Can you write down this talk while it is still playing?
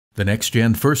The Next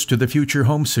Gen First to the Future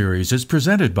Home Series is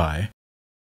presented by...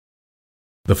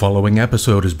 The following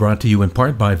episode is brought to you in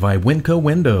part by Viwinco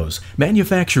Windows,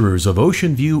 manufacturers of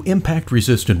Ocean View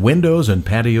impact-resistant windows and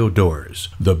patio doors.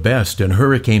 The best in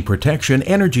hurricane protection,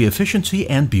 energy efficiency,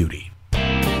 and beauty.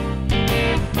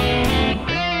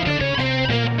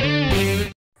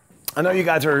 I know you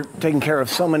guys are taking care of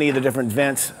so many of the different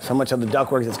vents, so much of the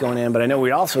ductwork that's going in, but I know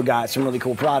we also got some really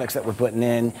cool products that we're putting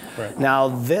in. Right. Now,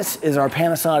 this is our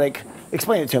Panasonic,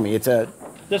 explain it to me.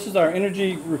 This is our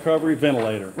Energy Recovery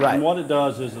Ventilator. Right. And what it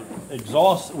does is it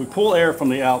exhausts, we pull air from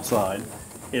the outside,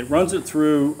 it runs it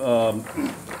through to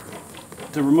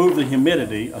remove the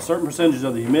humidity, a certain percentage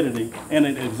of the humidity, and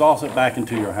it exhausts it back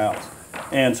into your house.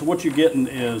 And so what you're getting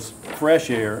is fresh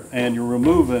air, and you're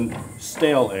removing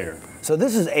stale air. So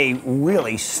this is a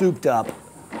really souped up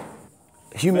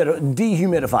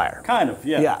dehumidifier. Kind of,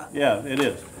 yeah. Yeah, it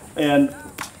is.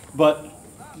 But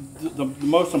the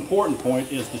most important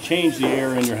point is to change the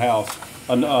air in your house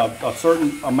a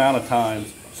certain amount of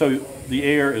times so the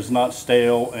air is not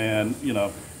stale and, you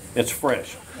know, it's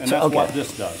fresh. And that's what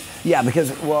this does. Yeah,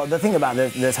 because, well, the thing about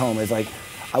this home is like,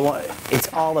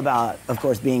 it's all about, of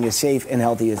course, being as safe and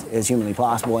healthy as humanly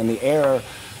possible. And the air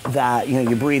that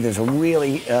you breathe is a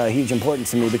really huge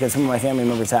importance to me because some of my family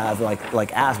members have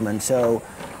like asthma, and so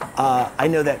I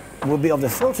know that we'll be able to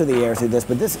filter the air through this.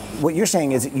 But what you're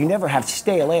saying is that you never have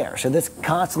stale air, so this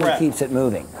constantly keeps it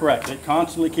moving. Correct. It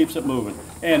constantly keeps it moving.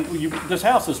 And this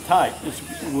house is tight.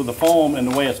 With the foam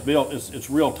and the way it's built,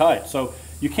 it's real tight. So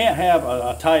you can't have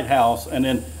a tight house and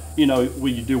then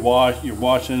when you do you're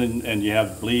washing and you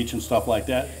have bleach and stuff like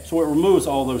that. So it removes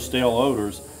all those stale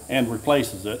odors and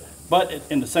replaces it. But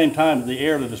in the same time, the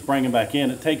air that it's bringing back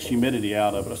in, it takes humidity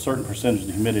out of it, a certain percentage of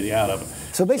the humidity out of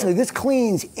it. So basically, this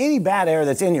cleans any bad air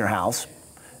that's in your house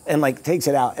and takes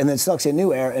it out and then sucks in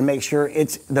new air and makes sure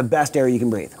it's the best air you can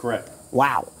breathe. Correct.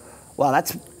 Wow. Wow,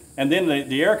 that's... And then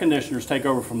the air conditioners take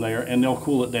over from there and they'll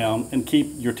cool it down and keep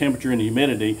your temperature and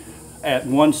humidity at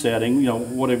one setting,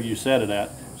 whatever you set it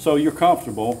at. So you're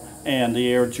comfortable and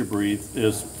the air that you breathe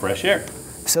is fresh air.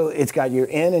 So it's got your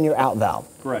in and your out valve.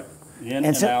 Correct. In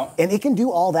and out. And it can do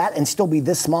all that and still be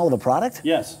this small of a product?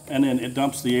 Yes, and then it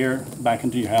dumps the air back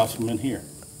into your house from in here.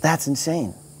 That's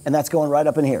insane. And that's going right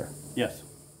up in here? Yes.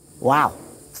 Wow.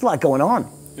 There's a lot going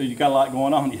on. You got a lot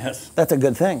going on, yes. That's a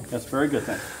good thing. That's a very good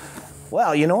thing.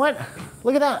 Well, you know what?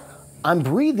 Look at that. I'm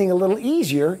breathing a little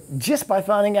easier just by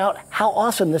finding out how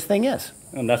awesome this thing is.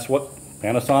 And that's what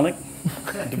Panasonic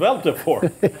developed it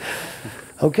for.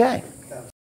 Okay.